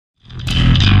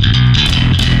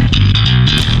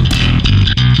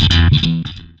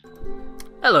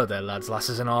Hello there lads,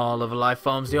 lasses and all other life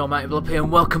forms, the Almighty Blob here,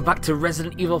 and welcome back to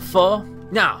Resident Evil 4.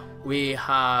 Now, we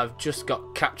have just got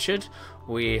captured,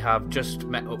 we have just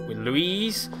met up with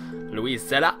Louise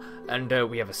Zella, and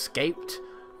we have escaped.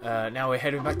 Now we're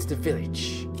heading back to the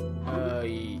village.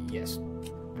 Yes,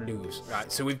 Luz. Right,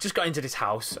 so we've just got into this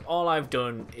house. All I've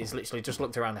done is literally just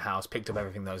looked around the house, picked up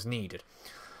everything that was needed.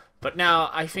 But now,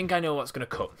 I think I know what's going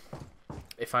to come.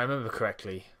 If I remember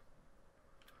correctly.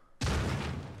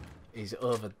 He's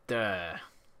over there.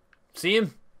 See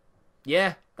him?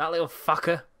 Yeah, that little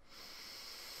fucker.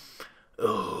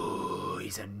 Oh,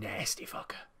 he's a nasty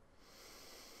fucker.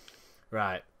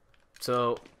 Right,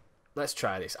 so let's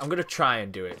try this. I'm going to try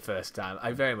and do it first time.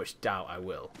 I very much doubt I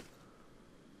will.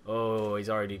 Oh, he's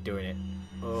already doing it.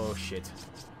 Oh, shit.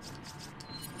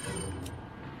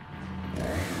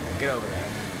 Get over there.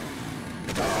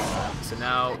 So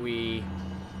now we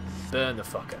burn the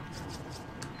fucker.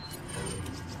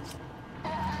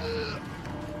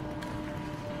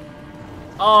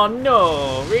 Oh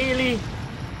no, really?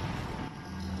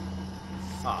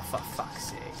 Oh, for fuck's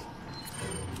sake.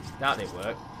 That didn't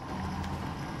work.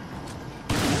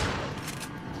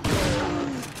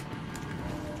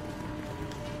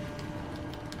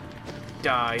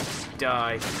 Die,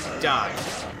 die, die.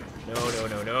 No, no,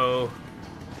 no, no.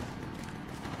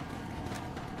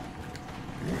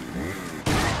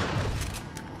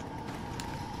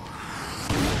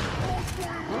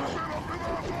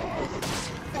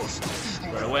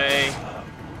 Run away.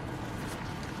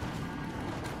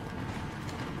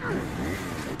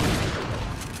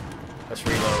 Let's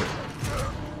reload.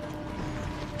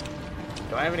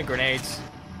 Do I have any grenades?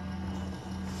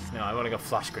 No, I've only got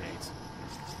flash grenades.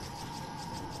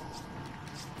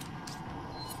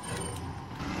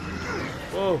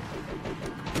 Whoa.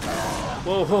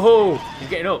 Whoa, ho, ho. He's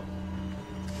getting up.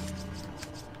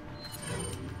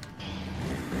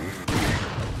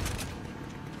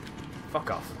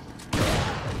 Fuck off.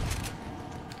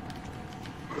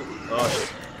 Oh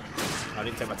shit. I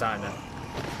didn't take my time then.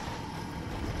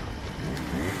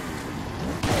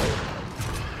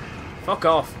 Fuck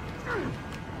off.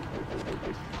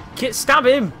 Kit, stab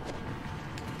him!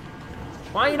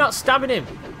 Why are you not stabbing him?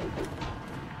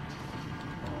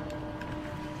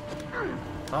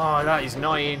 Oh, that is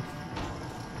annoying.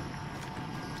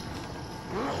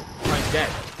 Oh, he's dead.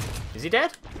 Is he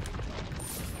dead?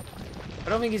 I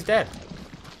don't think he's dead.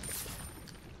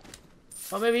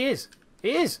 Oh, maybe he is.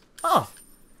 He is. Oh.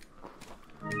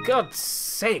 God's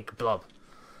sake, Blob.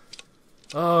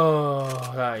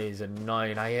 Oh, that is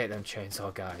annoying. I hate them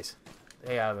chainsaw guys.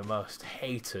 They are the most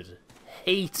hated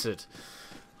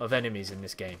of enemies in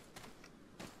this game.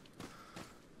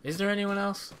 Is there anyone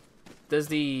else? There's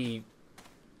the...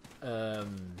 I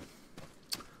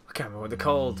can't remember what they're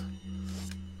called.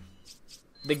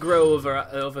 They grow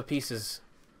over pieces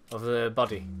of the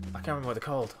body. I can't remember what they're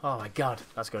called. Oh my god,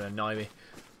 that's going to annoy me.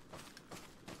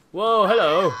 Whoa,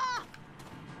 hello.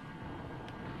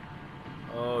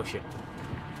 Oh shit.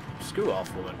 Screw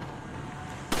off, woman.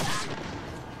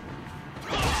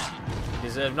 You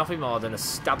deserve nothing more than a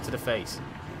stab to the face.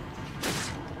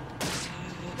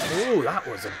 Ooh, that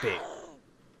was a bit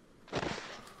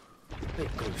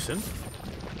gruesome.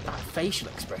 That facial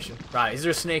expression. Right, is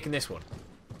there a snake in this one?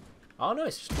 Oh no,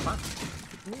 it's just a plant.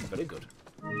 Ooh, very good.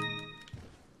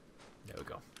 There we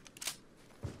go.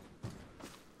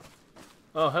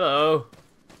 Oh, hello.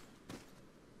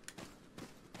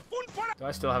 Do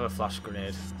I still have a flash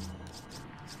grenade?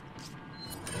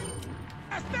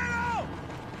 Oh.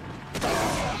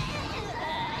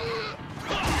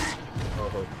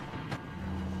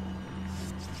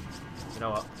 You know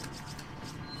what?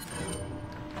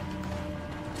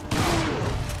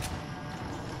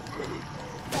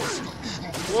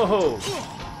 Whoa!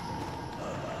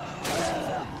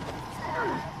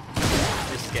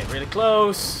 This is getting really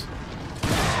close.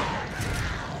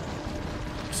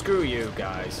 Screw you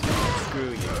guys. Screw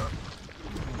you.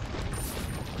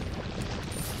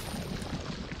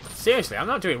 Seriously, I'm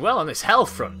not doing well on this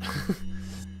health front.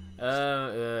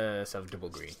 Let's have double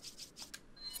green.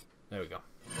 There we go.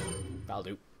 That'll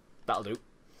do. That'll do.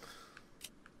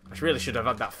 I really should have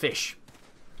had that fish.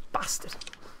 Bastard.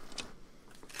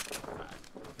 Right,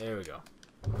 there we go.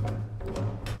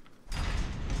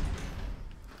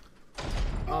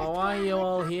 Oh, why are you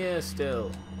all here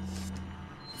still?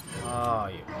 Oh,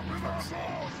 you fuck's sake.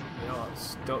 You know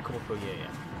what? Don't come up here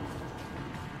yet.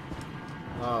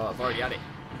 Oh, I've already had it.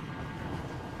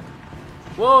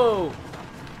 Whoa!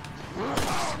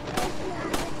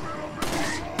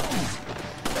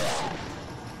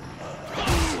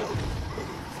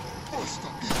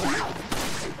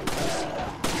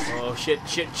 Oh shit,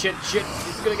 shit, shit, shit.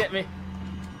 He's gonna get me.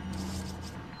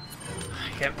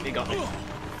 Okay, we got it.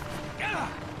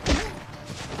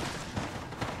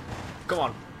 Come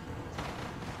on.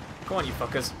 Come on, you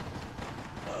fuckers.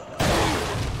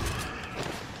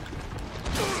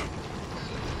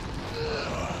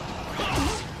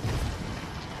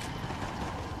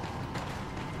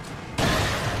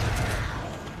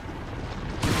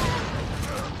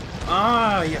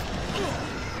 Ah, yeah.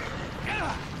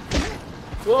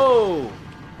 Whoa.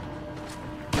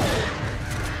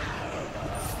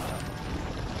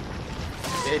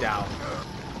 Stay down.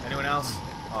 Anyone else?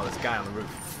 Oh, there's a guy on the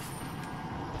roof.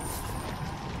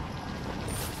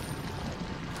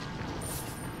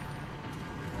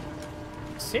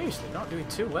 Seriously, not doing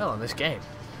too well in this game.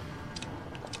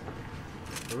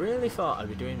 I really thought I'd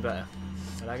be doing better,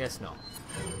 but I guess not.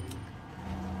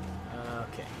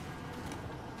 Okay.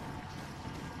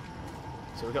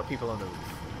 So we've got people on the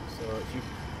roof. So if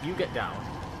you get down,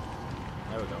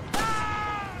 there we go.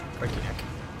 Crikey heck.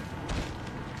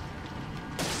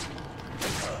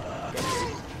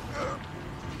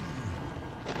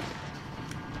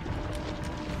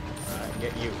 Alright,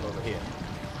 get you over here.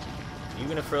 Are you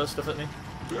gonna throw stuff at me?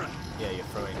 Yeah, you're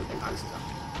throwing axes at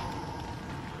me.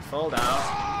 Fall down.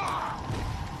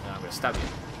 And I'm gonna stab you.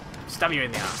 Stab you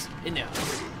in the ass. In the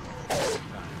ass.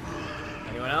 Right.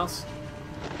 Anyone else?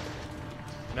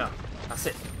 No. That's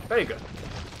it. Very good.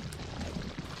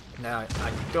 Now,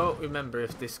 I don't remember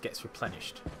if this gets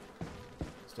replenished.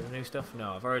 Is there new stuff?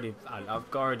 No, I've already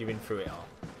been through it all.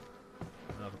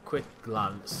 I'll have a quick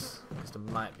glance, because there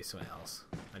might be something else.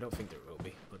 I don't think there will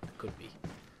be, but there could be.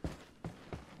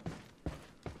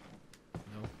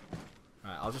 No?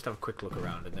 Right, I'll just have a quick look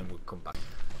around and then we'll come back.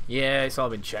 Yeah, it's all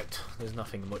been checked. There's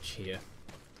nothing much here.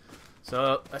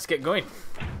 So, let's get going.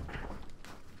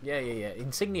 Yeah.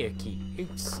 Insignia key.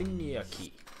 Insignia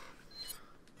key.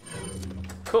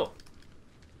 Cool.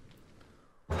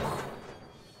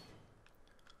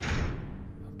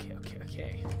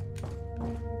 Okay.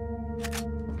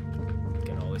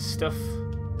 Get all this stuff.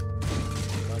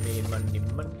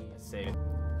 Money. Save it.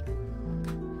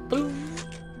 Boom.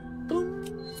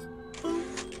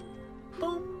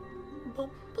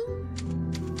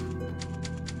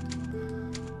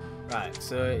 Right,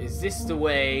 so is this the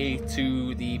way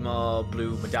to the more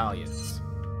blue medallions?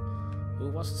 Ooh,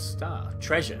 what's the star?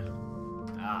 Treasure.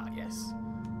 Ah, yes.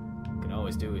 Can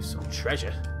always do with some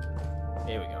treasure.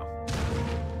 Here we go.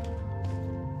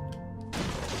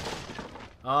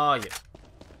 Oh, yeah.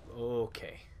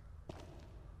 Okay.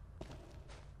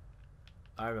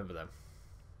 I remember them.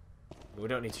 But we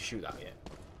don't need to shoot that yet.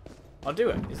 I'll do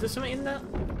it. Is there something in that?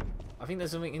 I think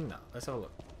there's something in that. Let's have a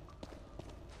look.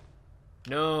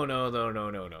 No.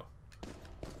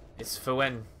 It's for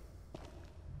when...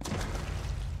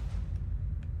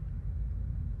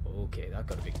 Okay, that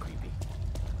got a bit creepy.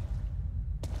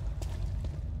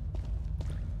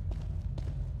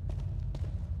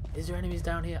 Is there enemies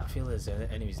down here? I feel there's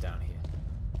enemies down here.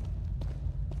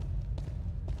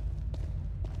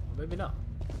 Or maybe not.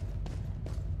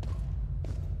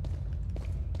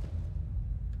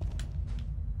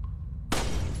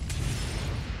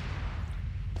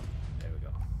 There we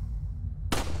go.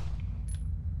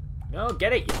 No,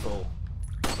 get it, you fool.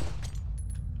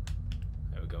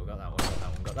 There we go, got that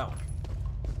one.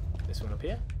 This one up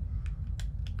here.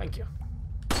 Thank you.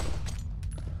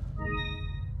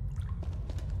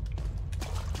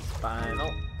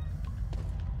 Spinal.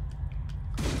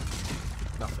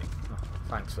 Nothing. Oh,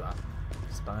 thanks for that.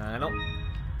 Spinal.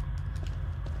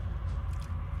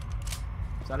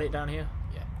 Is that it down here?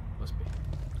 Yeah, must be.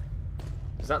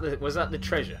 Was that the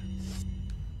treasure?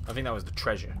 I think that was the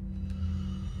treasure.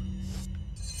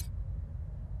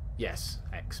 Yes,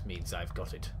 X means I've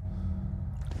got it.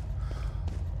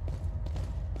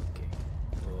 Okay.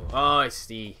 Oh, I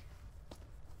see.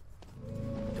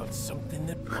 Got something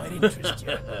that might interest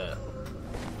you.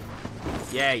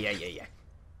 Yeah.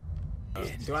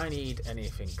 Do I need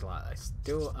anything like this?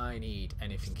 Do I need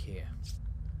anything here?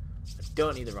 I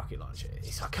don't need the rocket launcher.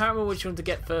 I can't remember which one to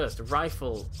get first, the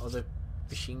rifle or the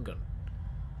machine gun.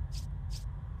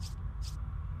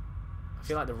 I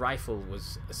feel like the rifle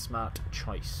was a smart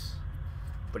choice.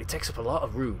 But it takes up a lot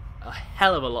of room. A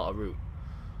hell of a lot of room.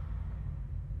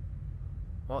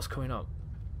 What's coming up?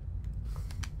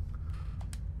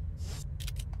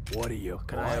 What are you?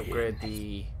 Can I upgrade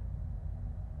the...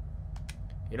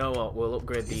 You know what? We'll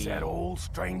upgrade the... Is that all,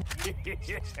 strange?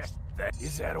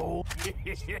 Is that all?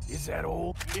 Is that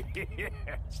all?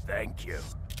 Thank you.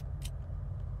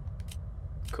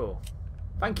 Cool.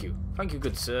 Thank you. Thank you,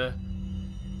 good sir.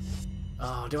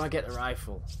 Oh, do I get the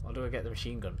rifle? Or do I get the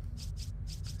machine gun?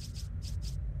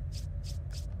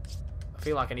 I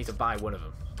feel like I need to buy one of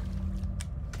them.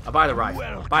 I'll buy the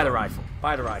rifle. Buy the rifle.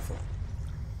 Buy the rifle.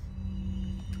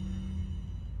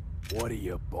 What are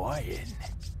you buying?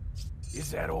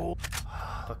 Is that all?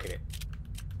 Look at it.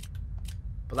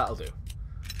 But that'll do.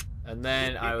 And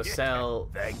then I will sell.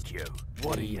 Thank you.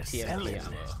 What are you TNT selling?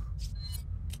 ammo.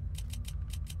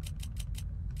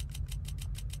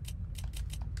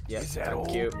 Yes, Is that thank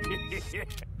all? you.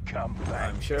 Come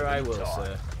back. I'm sure I will, anytime.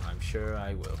 sir. I'm sure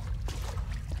I will.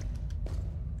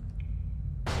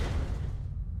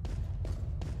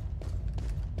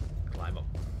 Climb up.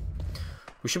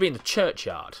 We should be in the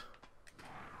churchyard.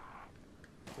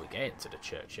 We're getting to the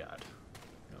churchyard.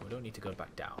 No, we don't need to go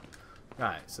back down.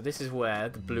 Right, so this is where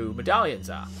the blue medallions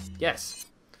are. Yes.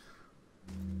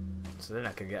 So then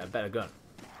I can get a better gun.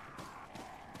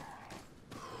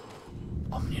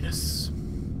 Ominous.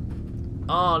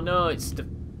 Oh no, it's the...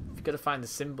 You've got to find the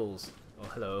symbols. Oh,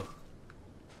 hello.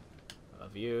 I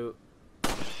love you.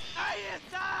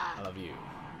 I love you.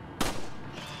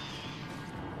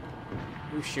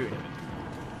 Who's shooting at me?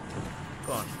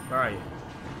 Go on, where are you?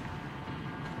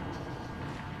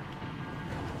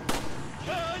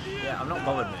 Yeah, I'm not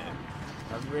bothered, mate.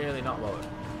 I'm really not bothered.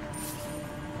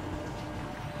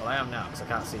 Well, I am now, because I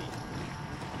can't see.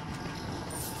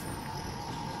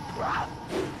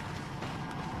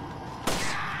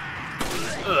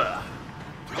 Ugh.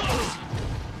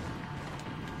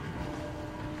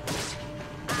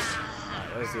 Right,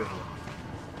 where's the other one?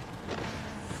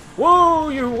 Whoa,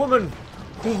 you woman!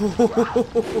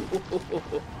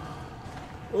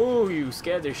 Oh, you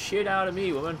scared the shit out of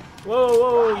me, woman. Whoa,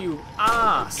 whoa, you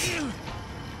ass!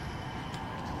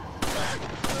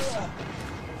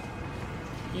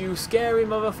 You scary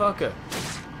motherfucker.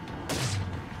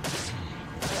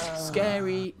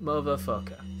 Scary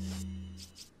motherfucker.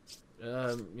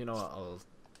 You know what,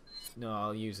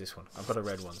 I'll use this one. I've got a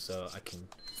red one, so I can...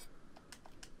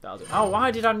 That'll do. Oh,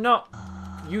 why did I not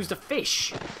use the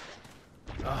fish?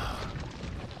 Oh.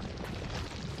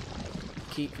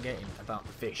 Keep forgetting about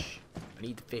the fish. I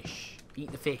need the fish.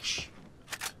 Eat the fish.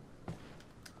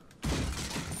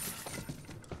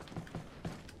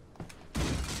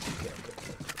 Okay.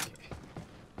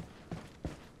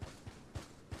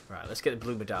 Right, let's get the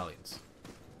blue medallions.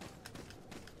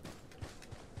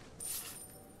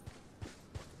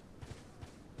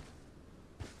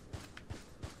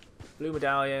 Blue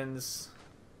medallions.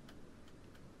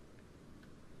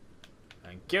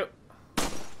 Thank you.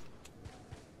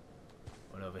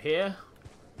 One over here.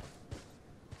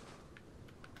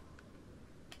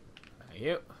 Thank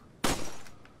you.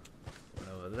 One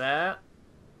over there.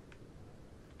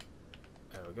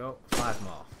 There we go. 5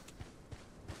 more.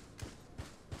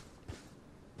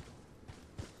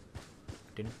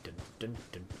 Dun, dun, dun,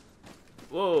 dun.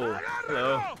 Whoa!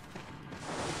 Hello.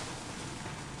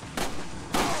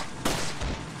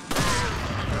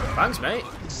 Thanks, mate.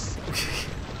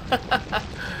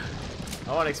 I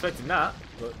wasn't expecting that,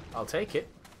 but I'll take it.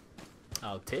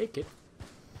 I'll take it.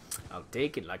 I'll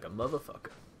take it like a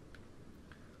motherfucker.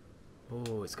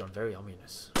 Oh, it's gone very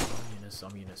ominous.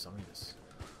 Ominous.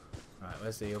 Right,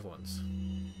 where's the other ones?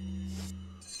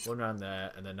 One around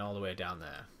there, and then all the way down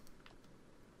there.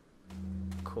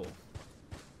 Cool.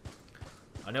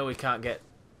 I know we can't get...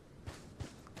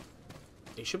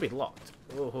 It should be locked.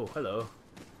 Oh, hello.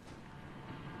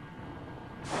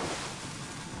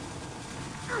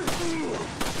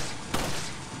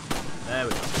 There we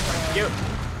go. Thank you.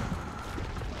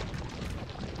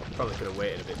 Probably could have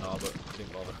waited a bit more, but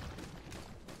didn't bother.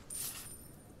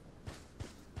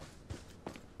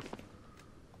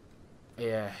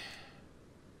 Yeah.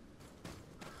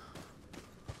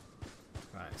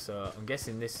 Right, so I'm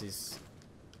guessing this is...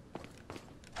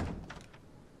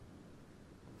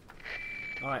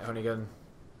 Alright, Honeygun.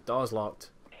 Door's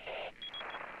locked.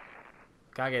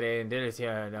 Can't get in. Did it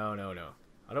here? No.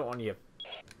 I don't want your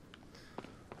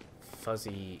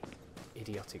fuzzy,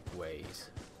 idiotic ways.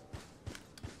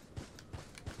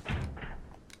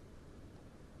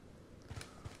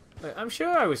 Wait, I'm sure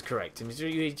I was correct. And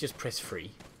you just press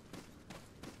free.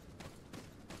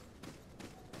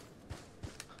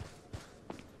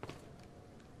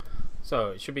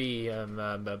 So it should be 3,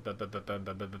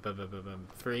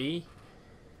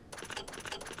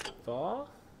 4,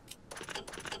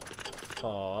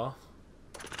 4,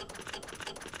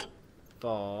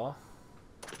 4,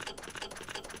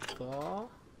 4,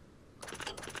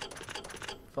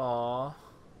 4,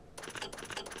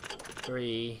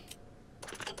 3,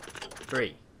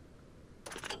 3.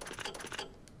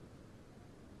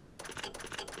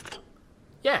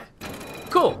 Yeah,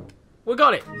 cool. We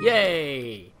got it.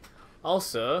 Yay!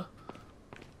 Also,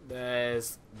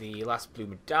 there's the last blue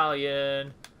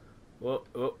medallion. Whoa.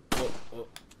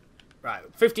 Right,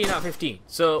 15 out of 15.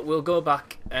 So we'll go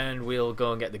back and we'll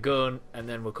go and get the gun, and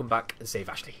then we'll come back and save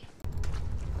Ashley.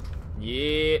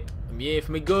 Yeah, I'm here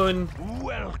for my gun.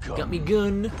 Welcome. Got me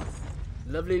gun.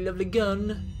 Lovely, lovely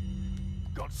gun.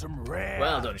 Got some rare.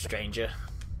 Well done, stranger.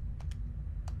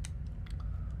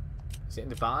 Is it in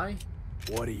the buy?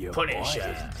 What are you Punisher.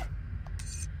 buying?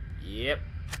 Yep.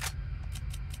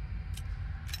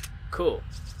 Cool.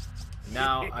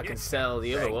 Now I can sell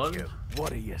the other Thank one. you.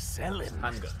 What are you selling?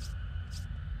 Handgun.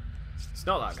 It's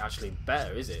not like actually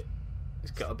better, is it?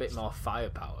 It's got a bit more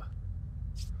firepower.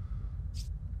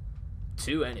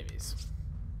 2 enemies.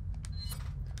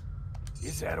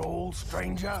 Is that all,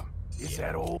 stranger? Is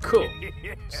that all? Cool.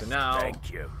 So now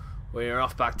Thank you. we're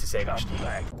off back to save Ashley. Come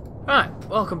back. Right,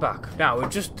 welcome back. Now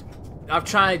I've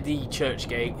tried the church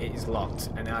gate, it is locked,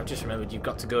 and I've just remembered you've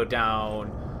got to go down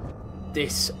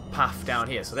this path down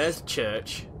here. So there's the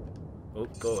church. Oh,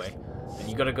 go away. And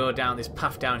you've got to go down this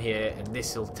path down here, and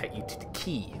this will take you to the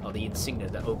key, or the insignia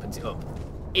that opens it up.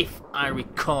 If I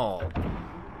recall.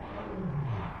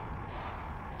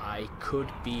 I could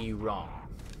be wrong.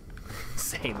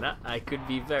 Saying that, I could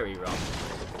be very wrong.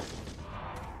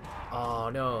 Oh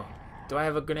no. Do I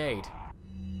have a grenade?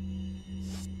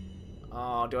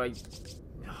 Oh, do I...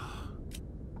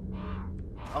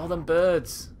 All them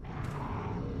birds.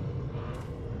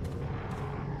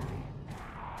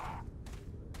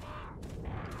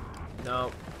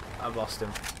 No, I've lost him.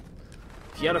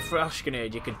 If you had a flash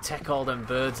grenade, you could take all them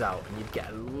birds out and you'd get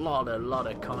a lot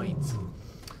of coins.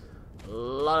 A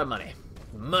lot of money.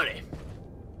 Money!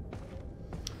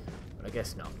 But I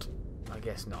guess not. I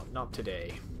guess not. Not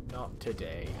today. Not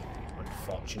today.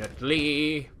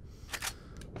 Unfortunately.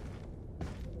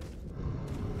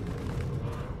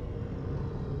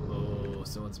 Oh,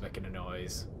 someone's making a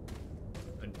noise.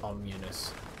 An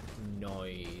ominous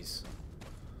noise.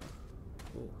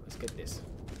 Oh, let's get this.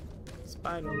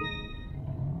 Spinal.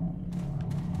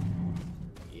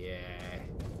 Yeah.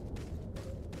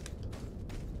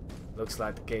 Looks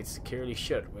like the gate's securely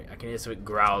shut. Wait, I can hear something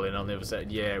growling on the other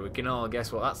side. Yeah, we can all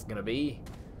guess what that's gonna be.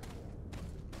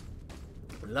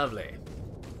 Lovely.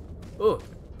 Oh,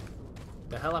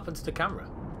 the hell happened to the camera?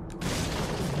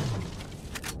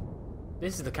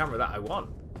 This is the camera that I want.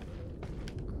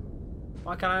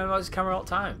 Why can't I have this camera all the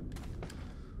time?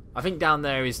 I think down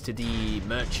there is to the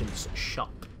merchant's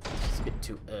shop. It's a bit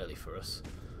too early for us.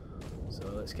 So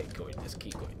let's get going. Let's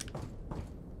keep going.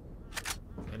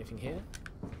 Anything here?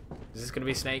 Is this going to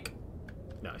be a snake?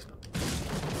 No, it's not.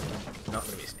 Not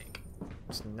going to be a snake.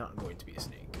 It's not going to be a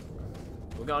snake.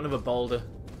 We've got another boulder.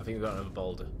 I think we've got another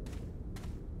boulder.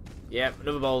 Yep,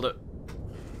 another boulder.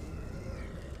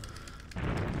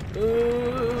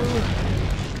 Ooh.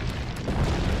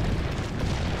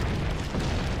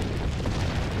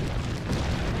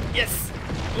 Yes!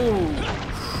 Ooh!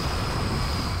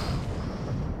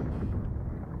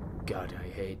 God, I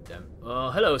hate them. Oh,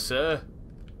 hello, sir.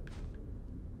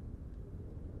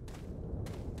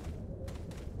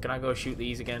 Can I go shoot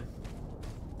these again?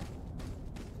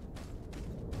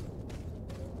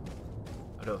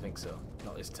 I don't think so.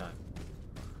 Not this time.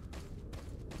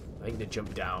 I think they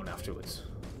jump down afterwards.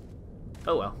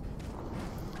 Oh well.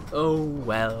 Oh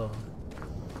well.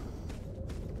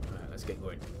 Alright, let's get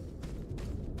going.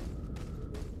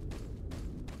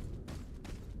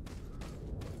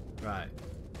 Right.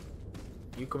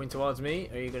 You coming towards me,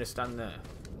 or are you going to stand there?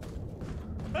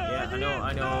 Yeah,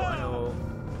 I know.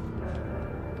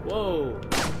 Whoa!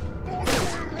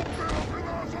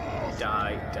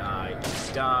 Die.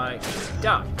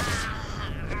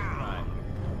 Right.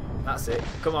 That's it.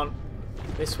 Come on.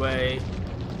 This way.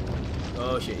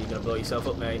 Oh shit, you're going to blow yourself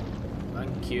up, mate.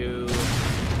 Thank you.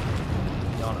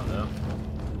 You're not though.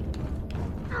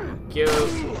 Thank you.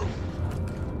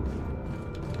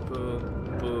 Boom,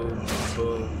 boom,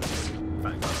 boom.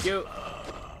 Thank you.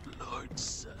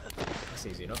 That's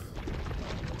easy enough.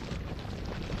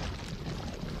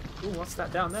 Ooh, what's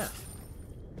that down there?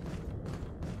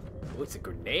 Oh, it's a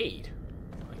grenade.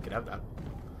 I could have that.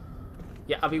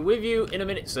 Yeah, I'll be with you in a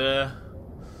minute, sir.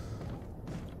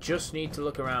 Just need to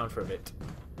look around for a bit.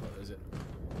 What is it?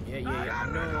 Yeah. I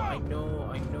know. Are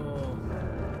you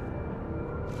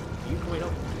going up?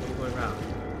 Or are you going round?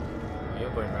 Oh,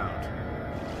 you're going round.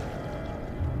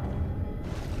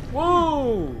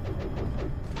 Whoa!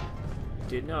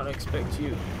 Did not expect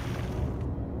you.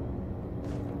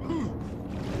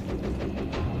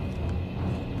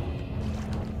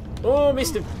 Oh,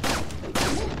 missed him.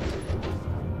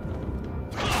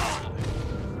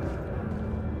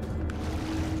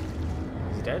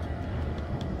 Is he dead?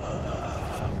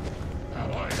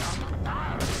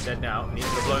 He's dead now. He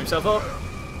needs to blow himself up.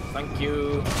 Thank you. Boom, boom, boom. Thank you. Kill. Kill. Boom, boom, boom. Thank you. He's dead now. Needs to blow himself up. Thank you. He's dead now. Needs to blow himself up. Thank you.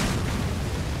 Kill. Kill. Boom, boom, boom.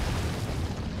 Thank you. He's dead now. Needs to blow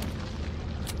himself up. Thank you.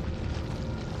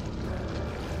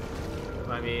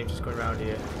 mind me, I'm just going around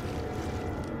here.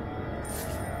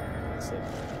 That's it.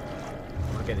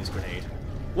 I want to get this grenade.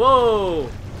 Whoa!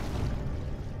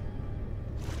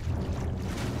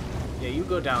 Yeah, you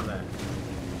go down there.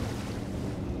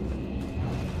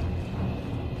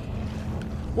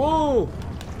 Whoa!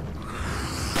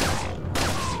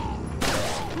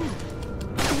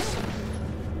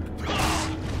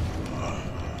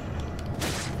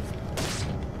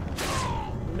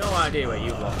 No idea where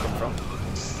you lot come from.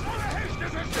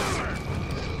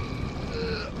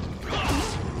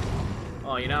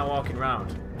 Oh, you're now walking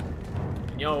round.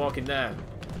 And you're walking there.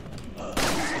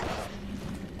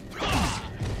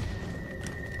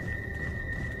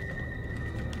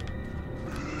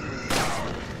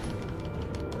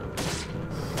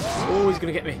 Oh, he's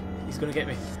gonna get me. He's gonna get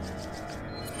me.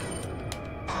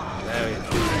 There we go.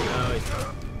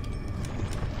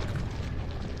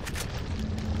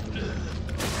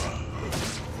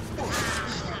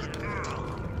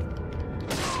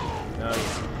 No,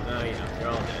 he's... No, you know. You're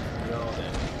all dead. You're all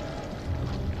dead.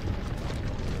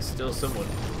 There's still someone.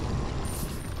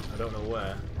 I don't know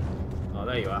where. Oh,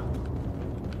 there you are.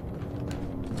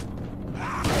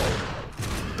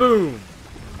 Boom!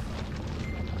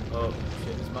 Oh,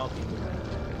 shit, there's more people.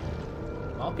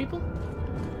 More people?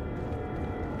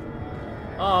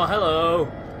 Oh, hello!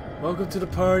 Welcome to the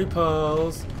party,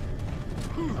 pals!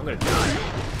 I'm gonna die.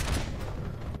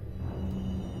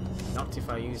 Not if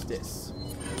I use this.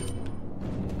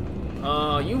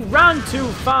 Oh, you ran too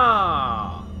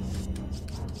far!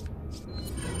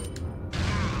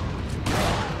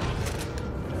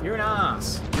 You're an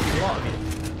ass. A lot of you.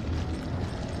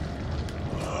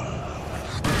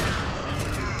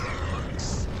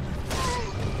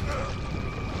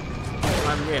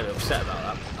 I'm really upset about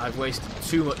that. I've wasted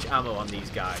too much ammo on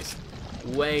these guys.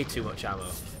 Way too much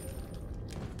ammo.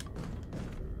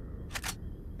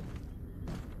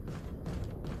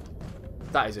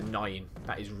 That is annoying.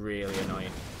 That is really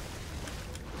annoying.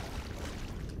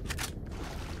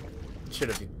 Should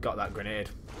have got that grenade.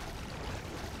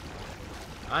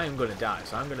 I am going to die,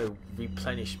 so I'm going to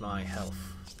replenish my health.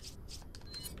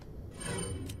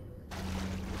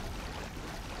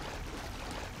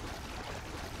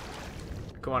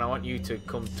 Come on, I want you to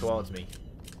come towards me.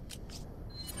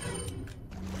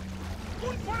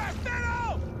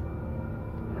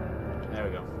 There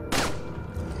we go.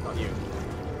 Not you.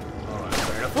 Alright,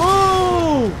 fair enough.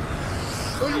 Whoa!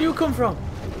 Where did you come from?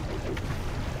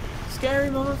 Scary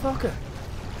motherfucker.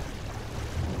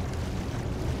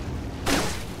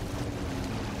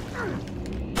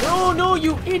 No, no,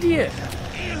 you idiot!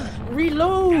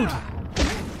 Reload!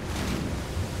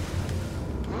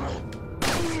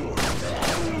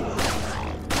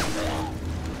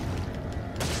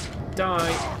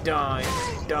 Die, die,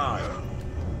 die.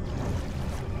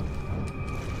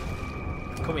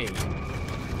 Come here.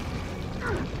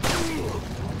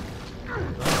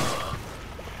 Oh,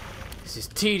 this is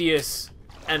tedious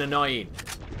and annoying.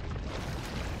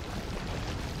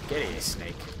 Get here,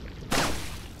 snake. I'll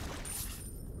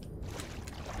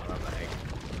have that egg.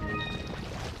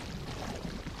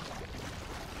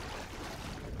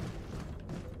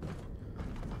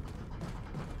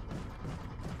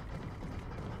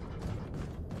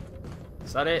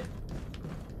 Is that it?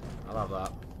 I'll have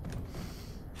that.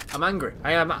 I'm angry.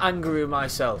 I am angry with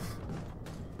myself.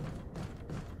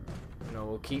 No,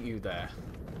 we'll keep you there.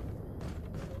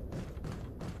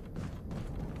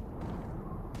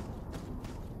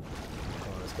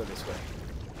 Come on, let's go this way.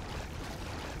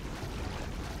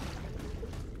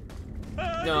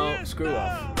 No, screw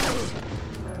off.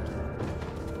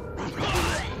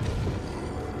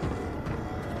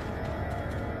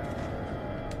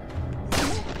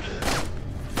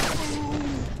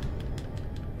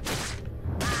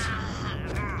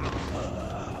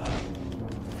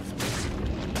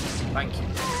 Thank you.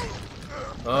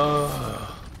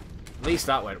 Oh, at least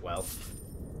that went well.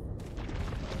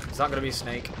 Is that going to be a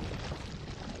snake?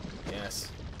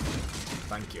 Yes.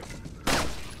 Thank you.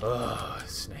 Oh,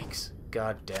 snakes.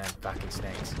 Goddamn fucking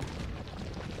snakes.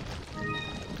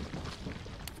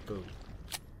 Boom.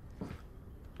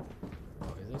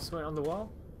 Oh, is there something on the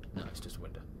wall? No, it's just a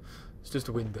window. It's just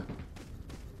a window.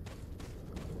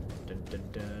 Dun, dun,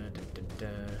 dun, dun, dun,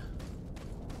 dun.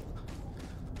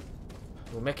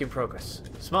 We're making progress.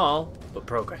 Small, but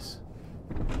progress.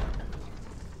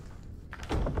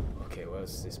 Okay,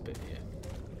 where's this bit here?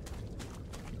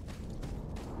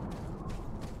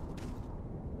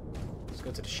 Let's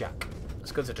go to the shack.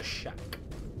 Let's go to the shack.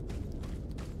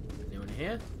 Anyone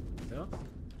here? No?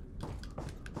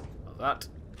 Not that.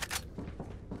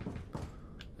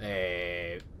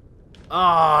 Hey. Oh,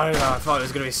 I thought it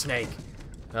was going to be a snake.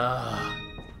 Ah.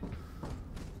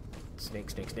 It's Snake,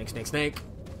 snake, snake, snake, snake.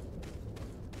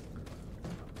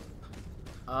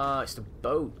 Ah, it's the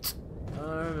boat. I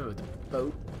remember the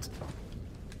boat.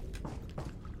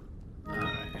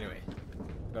 Alright, anyway.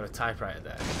 Got a typewriter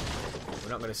there. We're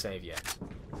not going to save yet.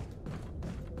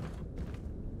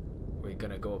 We're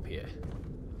going to go up here.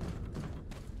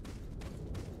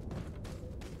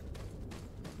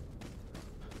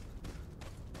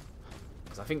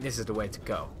 Because I think this is the way to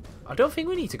go. I don't think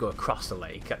we need to go across the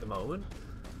lake at the moment.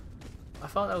 I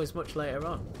thought that was much later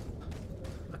on.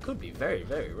 I could be very,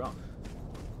 very wrong.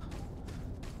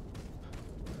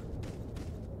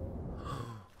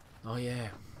 Oh yeah.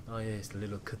 Oh yeah, it's a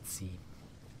little cutscene.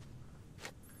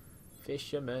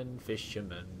 Fisherman,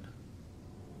 fisherman.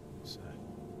 So.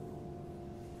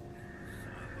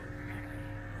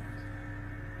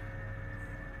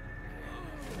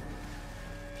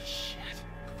 Shit.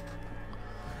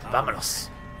 Vámonos.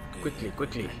 Quickly,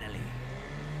 quickly.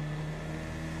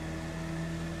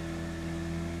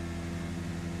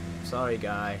 Sorry,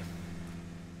 guy.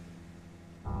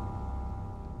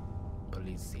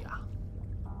 Policia.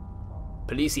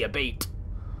 Policia bait.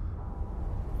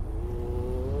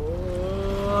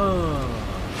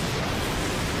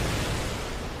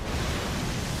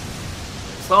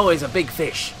 It's always a big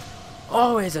fish.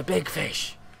 Always a big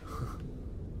fish.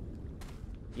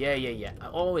 Yeah, yeah, yeah.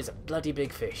 Always a bloody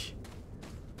big fish.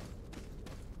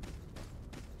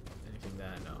 Anything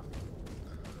there? No.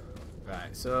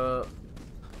 Right, so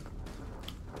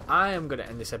I am going to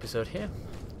end this episode here.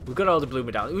 We've got all the blue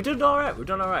medallions. We've done alright. We've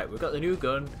done alright. We've got the new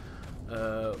gun.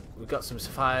 We've got some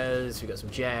sapphires. We've got some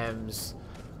gems.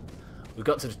 We've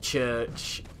got to the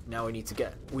church. Now we need to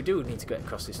get... We do need to get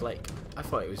across this lake. I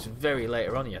thought it was very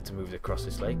later on you had to move across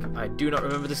this lake. I do not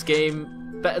remember this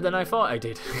game better than I thought I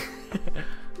did.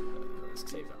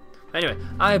 Let's save that. Anyway,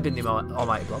 I have been the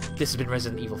Almighty Blob. This has been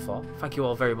Resident Evil 4. Thank you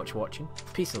all very much for watching.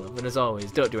 Peace and love. And as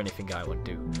always, don't do anything I won't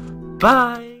do.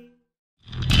 Bye!